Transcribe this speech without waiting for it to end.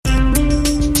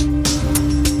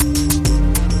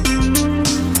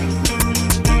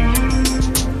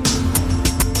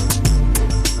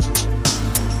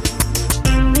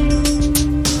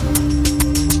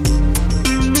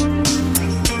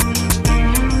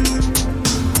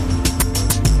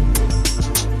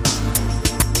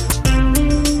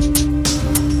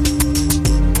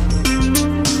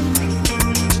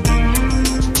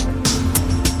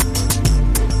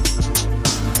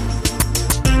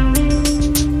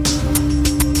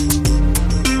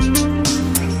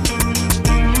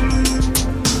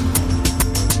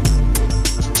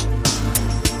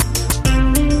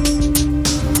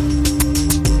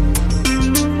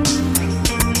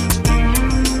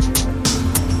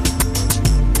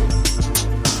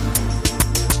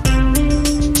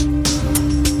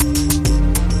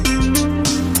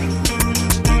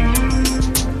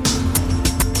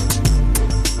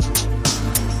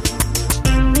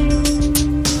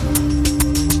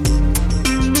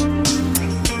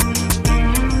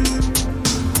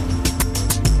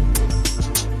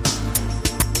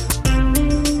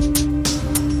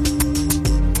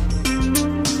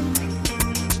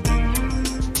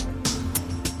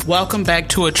Welcome back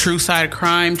to A True Side of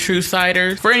Crime, True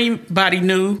Siders. For anybody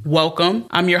new, welcome.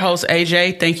 I'm your host,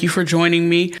 AJ. Thank you for joining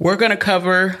me. We're going to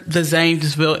cover the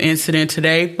Zainsville Incident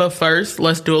today, but first,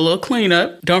 let's do a little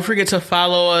cleanup. Don't forget to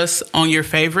follow us on your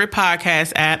favorite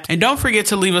podcast app, and don't forget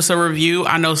to leave us a review.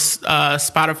 I know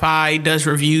Spotify does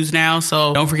reviews now,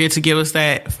 so don't forget to give us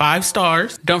that 5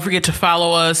 stars. Don't forget to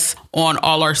follow us on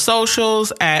all our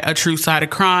socials at A True Side of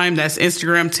Crime. That's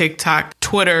Instagram, TikTok,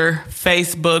 Twitter,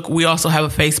 Facebook. We also have a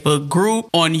Facebook group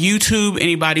on YouTube.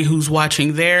 Anybody who's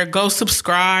watching there, go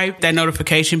subscribe, that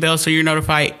notification bell so you're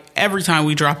notified every time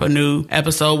we drop a new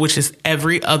episode, which is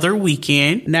every other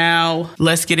weekend. Now,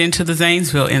 let's get into the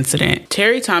Zainsville Incident.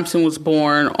 Terry Thompson was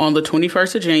born on the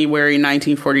 21st of January,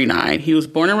 1949. He was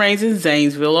born and raised in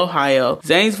Zainsville, Ohio.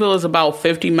 Zainsville is about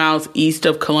 50 miles east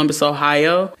of Columbus,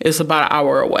 Ohio. It's about an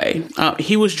hour away.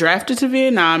 He was drafted to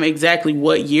Vietnam. Exactly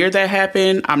what year that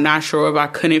happened, I'm not sure of. I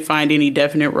couldn't find any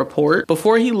definite report.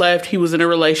 Before he left, he was in a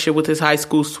relationship with his high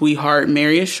school sweetheart,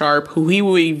 Marion Sharp, who he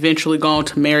would eventually go on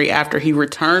to marry after he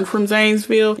returned from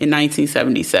Zainsville in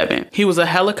 1977. He was a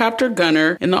helicopter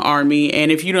gunner in the Army,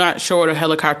 and if you're not sure what a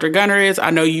helicopter gunner is,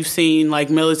 I know you've seen like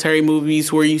military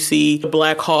movies where you see the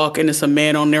Black Hawk and it's a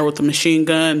man on there with a machine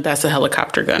gun. That's a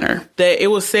helicopter gunner. That it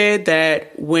was said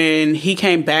that when he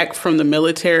came back from the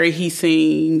military, he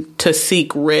seemed to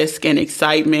seek risk and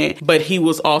excitement, but he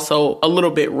was also a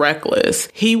little bit reckless.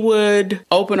 He would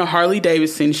open a Harley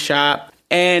Davidson shop,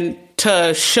 and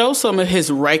to show some of his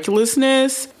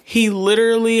recklessness, he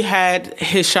literally had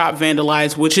his shop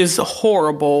vandalized, which is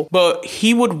horrible, but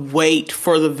he would wait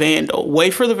for the vandal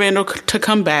to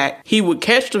come back. He would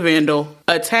catch the vandal,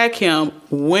 attack him.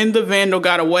 When the vandal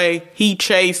got away, he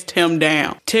chased him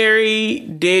down. Terry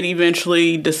did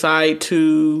eventually decide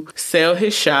to sell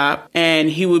his shop, and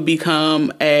he would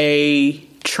become a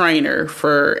trainer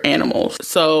for animals.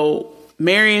 So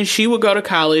Marion, she would go to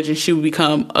college and she would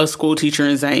become a school teacher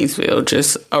in Zainsville,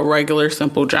 just a regular,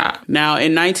 simple job. Now,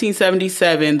 in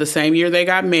 1977, the same year they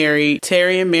got married,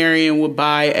 Terry and Marion would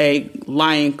buy a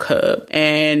lion cub,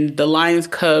 and the lion's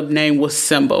cub name was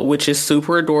Simba, which is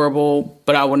super adorable,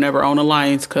 but I will never own a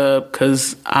lion's cub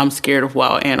because I'm scared of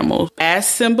wild animals. As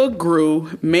Simba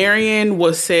grew, Marion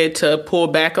was said to pull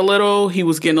back a little. He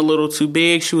was getting a little too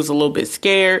big. She was a little bit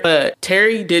scared, but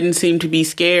Terry didn't seem to be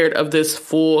scared of this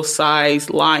full-size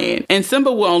lion. And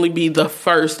Simba will only be the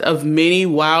first of many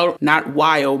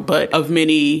but of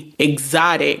many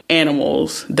exotic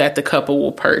animals that the couple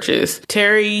will purchase.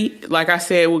 Terry, like I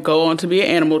said, would go on to be an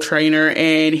animal trainer,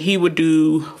 and he would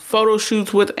do photo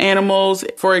shoots with animals.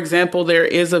 For example, there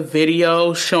is a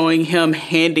video showing him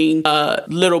handing a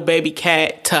little baby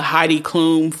cat to Heidi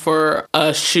Klum for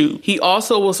a shoot. He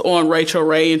also was on Rachel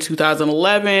Ray in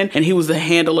 2011, and he was the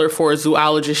handler for a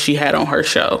zoologist she had on her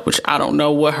show, which I don't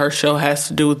know what her show has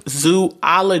to do with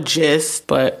zoologists,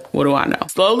 but what do I know?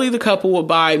 Slowly, the couple would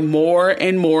buy more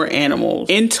and more animals.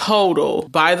 In total,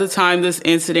 by the time this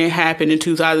incident happened in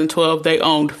 2012, they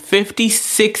owned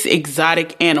 56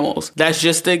 exotic animals. That's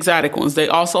just the exotic ones. They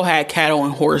also had cattle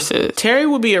and horses. Terry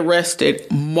would be arrested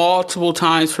multiple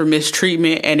times for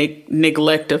mistreatment and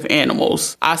neglect of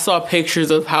animals. I saw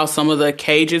pictures of how some of the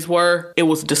cages were. It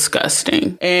was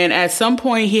disgusting. And at some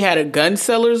point, he had a gun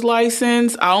seller's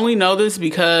license. I only know this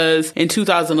because in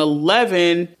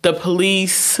 2011, the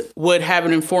police would have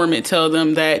an informant tell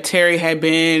them that Terry had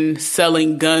been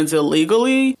selling guns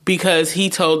illegally because he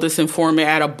told this informant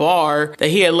at a bar that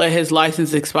he had let his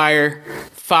license expire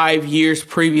 5 years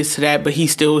previous to that, but he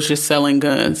still was just selling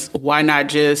guns. Why not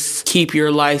just keep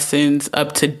your license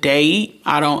up to date?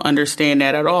 I don't understand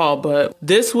that at all, but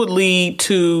this would lead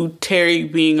to Terry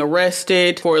being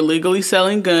arrested for illegally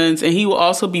selling guns, and he will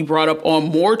also be brought up on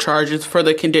more charges for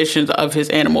the conditions of his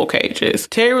animal cages.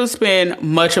 Terry would spend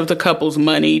much of the couple's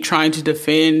money trying to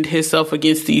defend himself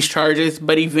against these charges,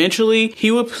 but eventually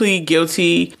he would plead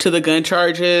guilty to the gun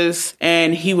charges,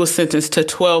 and he was sentenced to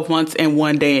 12 months and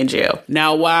 1 day in jail.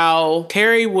 Now, while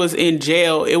Terry was in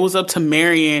jail, it was up to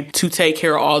Marion to take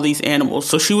care of all these animals.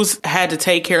 So she had to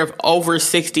take care of over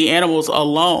 60 animals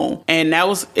alone. And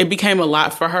it became a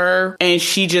lot for her. And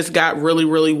she just got really,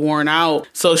 really worn out.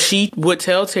 So she would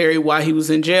tell Terry while he was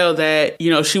in jail that,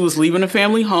 she was leaving the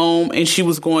family home and she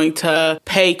was going to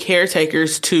pay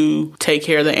caretakers to take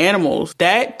care of the animals.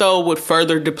 That, though, would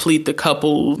further deplete the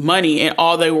couple's money. And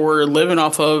all they were living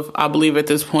off of, I believe at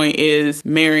this point, is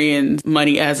Marion's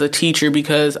money as a teacher, because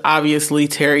because obviously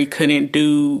Terry couldn't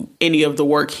do any of the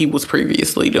work he was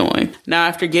previously doing. Now,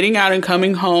 after getting out and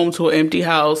coming home to an empty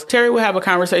house, Terry would have a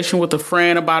conversation with a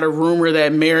friend about a rumor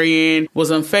that Marion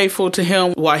was unfaithful to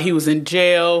him while he was in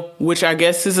jail, which I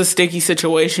guess is a sticky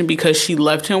situation because she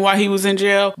left him while he was in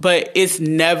jail, but it's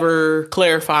never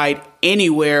clarified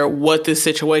anywhere what this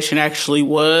situation actually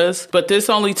was. But this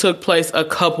only took place a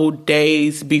couple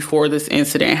days before this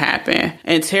incident happened.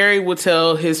 And Terry would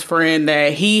tell his friend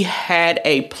that he had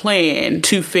a plan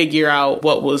to figure out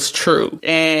what was true.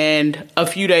 And a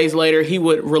few days later, he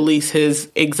would release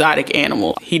his exotic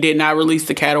animal. He did not release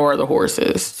the cattle or the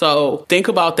horses. So think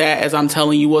about that as I'm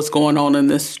telling you what's going on in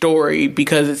this story,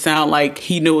 because it sounded like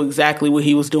he knew exactly what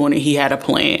he was doing and he had a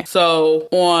plan. So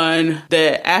on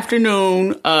the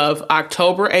afternoon of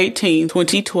October 18,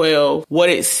 2012, what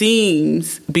it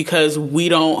seems, because we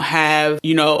don't have,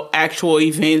 actual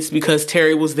events because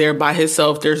Terry was there by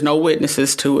himself, there's no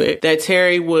witnesses to it, that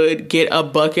Terry would get a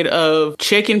bucket of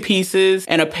chicken pieces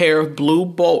and a pair of blue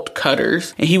bolt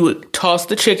cutters, and he would toss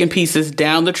the chicken pieces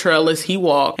down the trail as he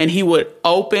walked, and he would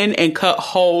open and cut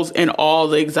holes in all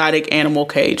the exotic animal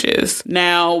cages.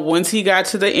 Now, once he got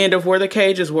to the end of where the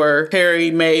cages were,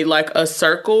 Terry made like a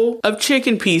circle of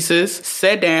chicken pieces,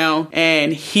 sat down,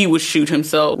 and he would shoot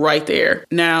himself right there.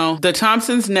 Now, the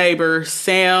Thompsons' neighbor,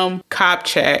 Sam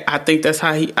Kopchak, I think that's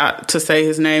how to say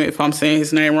his name. If I'm saying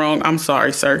his name wrong, I'm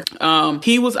sorry, sir.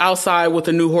 He was outside with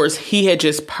a new horse he had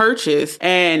just purchased,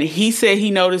 and he said he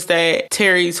noticed that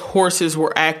Terry's horses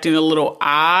were acting a little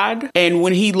odd, and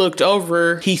when he looked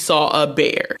over, he saw a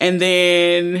bear. And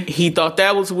then he thought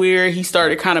that was weird. He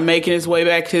started kind of making his way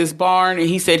back to his barn, and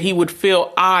he said he would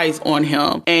feel eyes on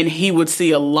him, and he would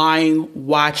see a lion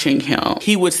watching him.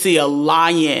 He would see a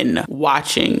lion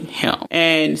watching him.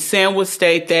 And Sam would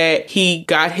state that he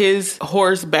got his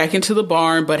horse back into the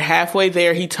barn, but halfway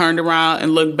there, he turned around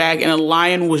and looked back, and a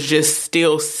lion was just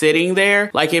still sitting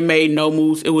there. Like, it made no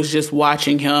moves. It was just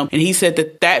watching him. And he said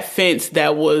that fence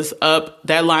that was up,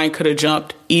 that lion could have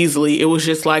jumped easily. It was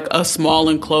just like a small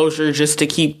enclosure just to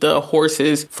keep the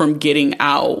horses from getting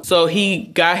out. So he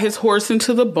got his horse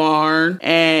into the barn,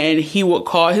 and he would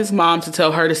call his mom to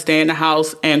tell her to stay in the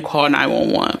house and call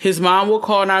 911. His mom would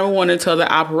call 911 and tell the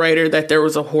operator that there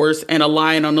was a horse and a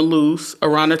lion on the loose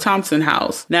around the Thompson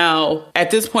house. Now,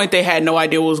 at this point, they had no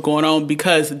idea what was going on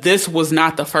because this was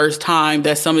not the first time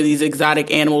that some of these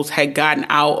exotic animals had gotten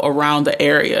out around the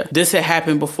area. This had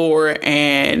happened before,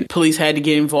 and police had to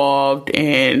get involved,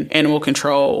 and animal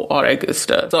control, all that good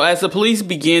stuff. So as the police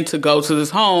begin to go to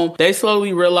this home, they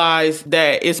slowly realize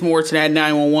that it's more to that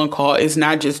 911 call. It's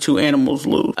not just two animals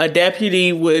loose. A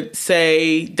deputy would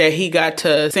say that he got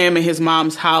to Sam and his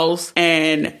mom's house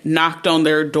and knocked on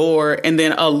their door, and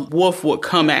then a wolf would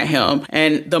come at him.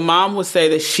 And the mom would say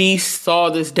that she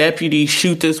saw this deputy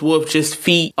shoot this wolf just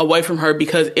feet away from her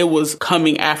because it was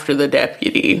coming after the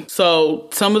deputy. So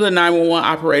some of the 911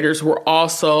 operators were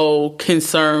also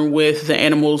concerned with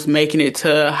the animals making it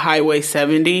to Highway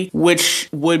 70, which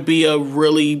would be a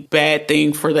really bad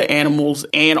thing for the animals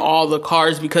and all the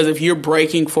cars, because if you're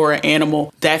braking for an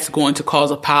animal, that's going to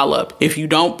cause a pileup. If you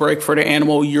don't brake for the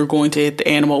animal, you're going to hit the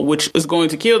animal, which is going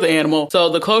to kill the animal. So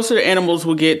the closer the animals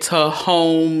would get to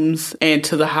homes and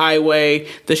to the highway,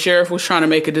 the sheriff was trying to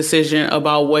make a decision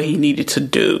about what he needed to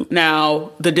do.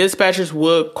 Now, the dispatchers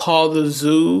would call the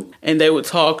zoo, and they would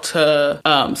talk to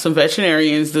some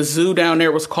veterinarians. The zoo down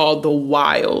there was called the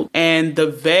Wild, and the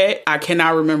vet, I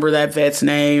cannot remember that vet's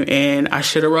name, and I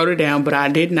should have wrote it down, but I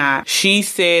did not. She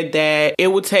said that it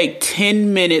would take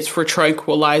 10 minutes for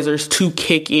tranquilizers to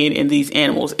kick in these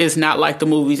animals. It's not like the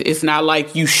movies. It's not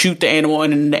like you shoot the animal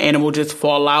and then the animal just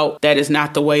fall out. That is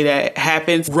not the way that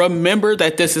happens. Remember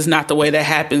that this is not the way that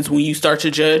happens when you start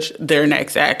to judge their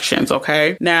next actions,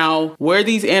 okay? Now, where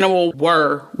these animals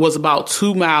were was about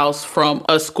 2 miles from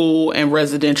a school and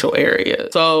residential area.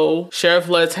 So Sheriff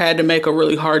Lutz had to make a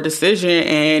really hard decision,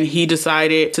 and he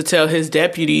decided to tell his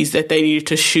deputies that they needed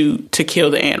to shoot to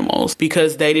kill the animals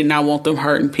because they did not want them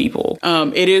hurting people.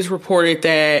 It is reported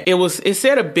that it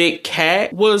said a big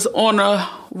cat was on a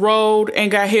road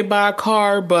and got hit by a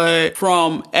car, but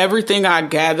from everything I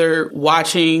gathered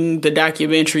watching the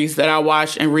documentaries that I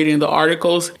watched and reading the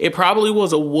articles, it probably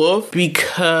was a wolf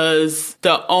because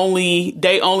they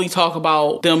only talk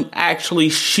about them actually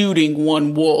shooting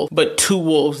one wolf, but 2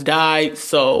 wolves died.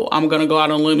 So I'm gonna go out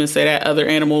on a limb and say that other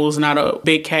animal was not a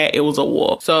big cat, it was a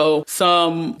wolf. So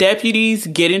some deputies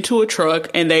get into a truck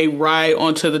and they ride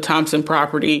onto the Thompson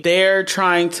property. They're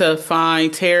trying to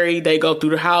find Terry. They go through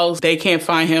the house. They can't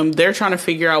find find him. They're trying to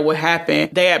figure out what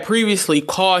happened. They had previously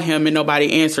called him and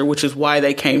nobody answered, which is why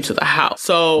they came to the house.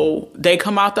 So they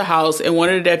come out the house, and one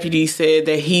of the deputies said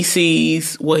that he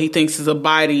sees what he thinks is a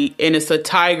body, and it's a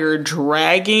tiger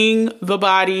dragging the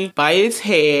body by its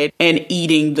head and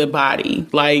eating the body,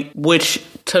 which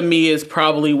to me is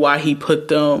probably why he put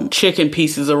them chicken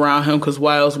pieces around him, because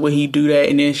why else would he do that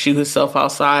and then shoot himself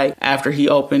outside after he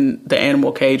opened the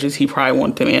animal cages? He probably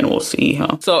wanted them animals to eat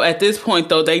him. So at this point,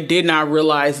 though, they did not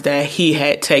realize that he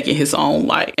had taken his own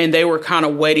life, and they were kind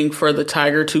of waiting for the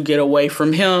tiger to get away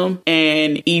from him.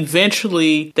 And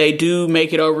eventually they do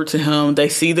make it over to him. They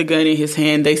see the gun in his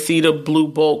hand. They see the blue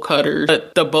bolt cutters,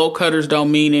 but the bolt cutters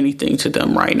don't mean anything to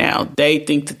them right now. They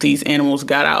think that these animals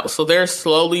got out. So they're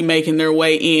slowly making their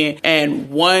way in, and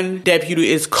one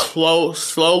deputy is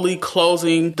slowly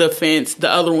closing the fence. The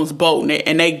other one's bolting it,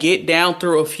 and they get down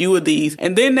through a few of these,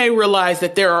 and then they realize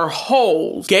that there are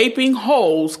holes, gaping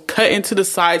holes cut into the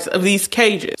sides of these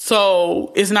cages.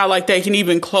 So it's not like they can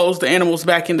even close the animals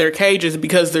back in their cages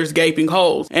because there's gaping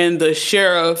holes. And the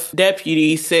sheriff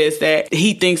deputy says that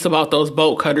he thinks about those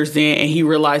bolt cutters then, and he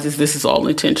realizes this is all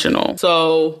intentional.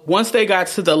 So once they got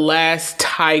to the last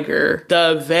tiger,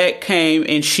 the vet came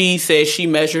and she said she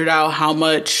measured out how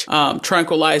much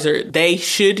tranquilizer they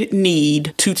should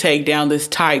need to take down this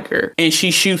tiger, and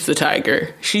she shoots the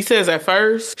tiger. She says at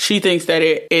first she thinks that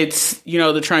it's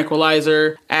the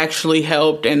tranquilizer actually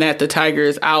helped and that the tiger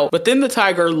is out, but then the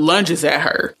tiger lunges at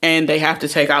her and they have to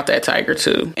take out that tiger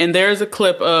too. And there's a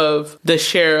clip of the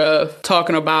sheriff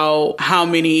talking about how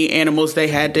many animals they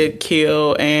had to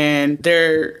kill, and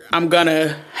I'm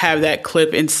gonna have that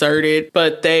clip inserted,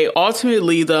 but the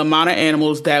amount of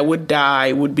animals that would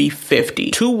die would be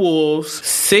 50. 2 wolves,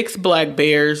 6 black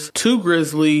bears, 2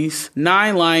 grizzlies,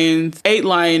 9 lions, 8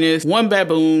 lioness, 1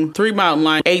 baboon, 3 mountain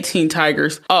lions, 18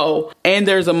 tigers. Oh, and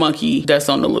there's a monkey that's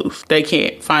on the loose. They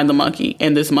can't find the monkey,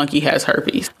 and this monkey has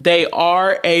herpes. They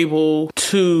are able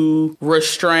to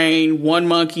restrain 1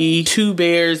 monkey, 2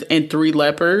 bears, and 3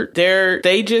 leopards.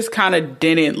 They just kind of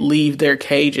didn't leave their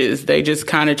cages. They just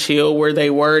kind of chill where they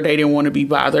were. They didn't want to be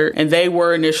bothered, and they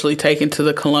were initially taken to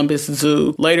the Columbus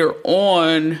Zoo. Later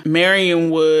on, Marion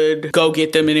would go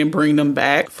get them and then bring them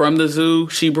back from the zoo.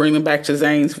 She bring them back to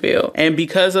Zainsville. And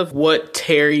because of what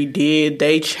Terry did,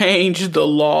 they changed the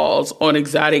laws on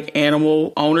exotic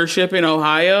animal ownership in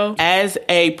Ohio. As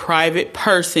a private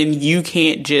person, you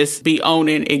can't just be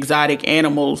owning exotic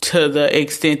animals to the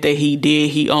extent that he did.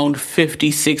 He owned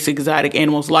 56 exotic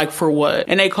animals. Like for what?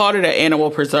 And they called it an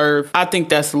animal preserve. I think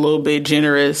that's a little bit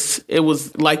generous. It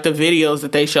was like the videos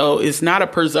that they show. It's not a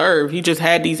preserve. He just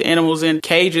had these animals in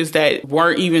cages that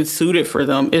weren't even suited for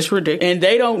them. It's ridiculous. And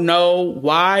they don't know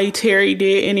why Terry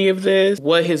did any of this,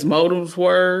 what his motives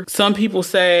were. Some people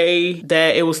say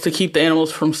that it was to keep the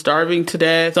animals from starving to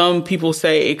death. Some people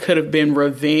say it could have been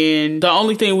revenge. The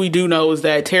only thing we do know is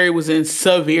that Terry was in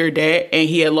severe debt and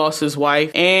he had lost his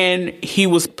wife, and he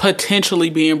was potentially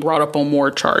being brought up on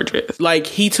more charges. Like,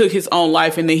 he took his own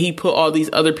life and then he put all these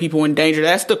other people in danger.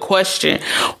 That's the question.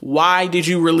 Why did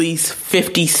you release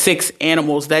 56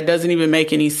 animals? That doesn't even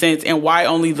make any sense. And why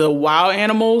only the wild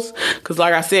animals? Because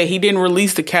like I said, he didn't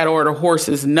release the cattle or the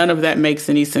horses. None of that makes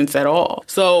any sense at all.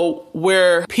 So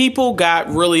where people got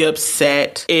really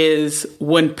upset is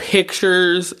when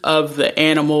pictures of the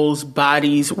animals'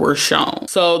 bodies were shown.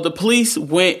 So the police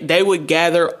they would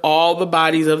gather all the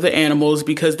bodies of the animals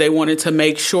because they wanted to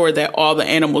make sure that all the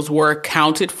animals were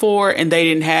accounted for and they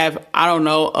didn't have,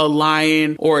 a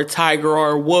lion or a tiger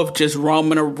or a wolf just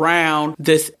roaming around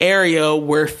this area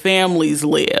where families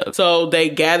live. So they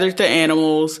gathered the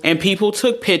animals and people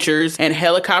took pictures, and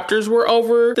helicopters were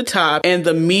over the top, and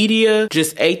the media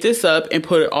just ate this up and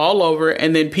put it all over.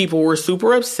 And then people were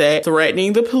super upset,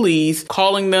 threatening the police,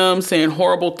 calling them, saying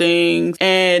horrible things.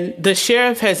 And the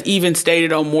sheriff has even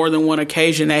stated on more than one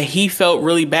occasion that he felt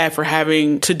really bad for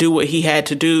having to do what he had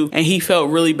to do, and he felt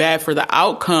really bad for the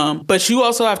outcome. But you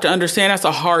also have to understand that's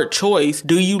a hard choice.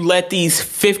 Do you let these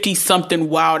 50-something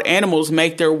wild animals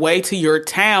make their way to your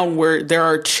town where there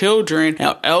are children,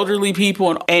 elderly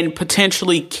people, and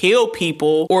potentially kill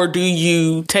people? Or do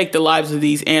you take the lives of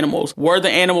these animals? Were the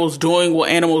animals doing what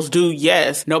animals do?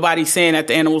 Yes. Nobody's saying that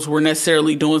the animals were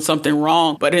necessarily doing something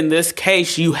wrong. But in this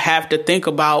case, you have to think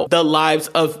about the lives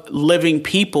of living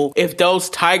people. If those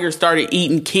tigers started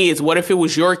eating kids, what if it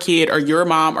was your kid or your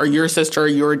mom or your sister or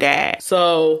your dad?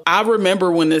 So I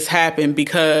remember when this happened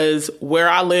because where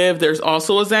I live, there's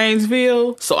also a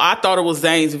Zainsville. So I thought it was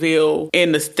Zainsville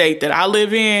in the state that I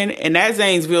live in. And that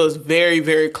Zainsville is very,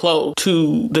 very close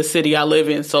to the city I live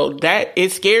in. So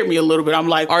it scared me a little bit. I'm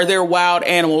like, are there wild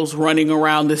animals running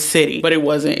around the city? But it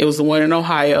wasn't. It was the one in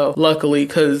Ohio, luckily,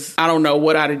 because I don't know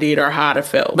what I'd have did or how I'd have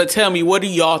felt. But tell me, what do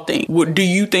y'all think? Do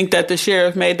you think that the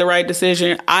sheriff made the right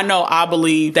decision? I know I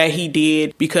believe that he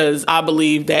did, because I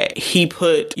believe that he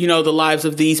put, the lives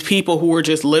of these people who were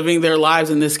just living their lives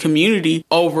in this community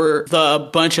over the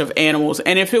bunch of animals.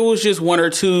 And if it was just one or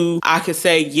two, I could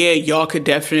say, yeah, y'all could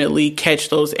definitely catch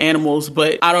those animals.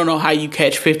 But I don't know how you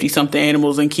catch 50 something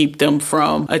animals and keep them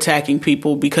from attacking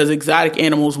people, because exotic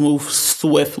animals move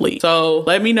swiftly. So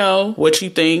let me know what you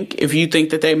think. If you think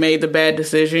that they made the bad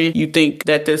decision, you think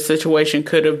that this situation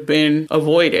could have been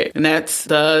avoided. And that's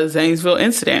the Zainsville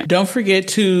Incident. Don't forget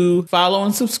to follow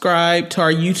and subscribe to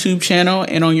our YouTube channel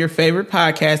and on your favorite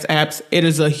podcast apps. It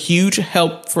is a huge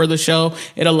help for the show.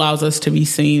 It allows us to be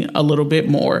seen a little bit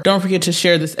more. Don't forget to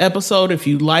share this episode if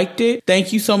you liked it.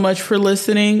 Thank you so much for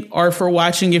listening or for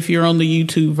watching if you're on the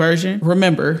YouTube version.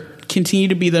 Remember, continue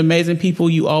to be the amazing people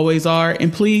you always are,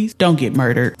 and please don't get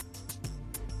murdered.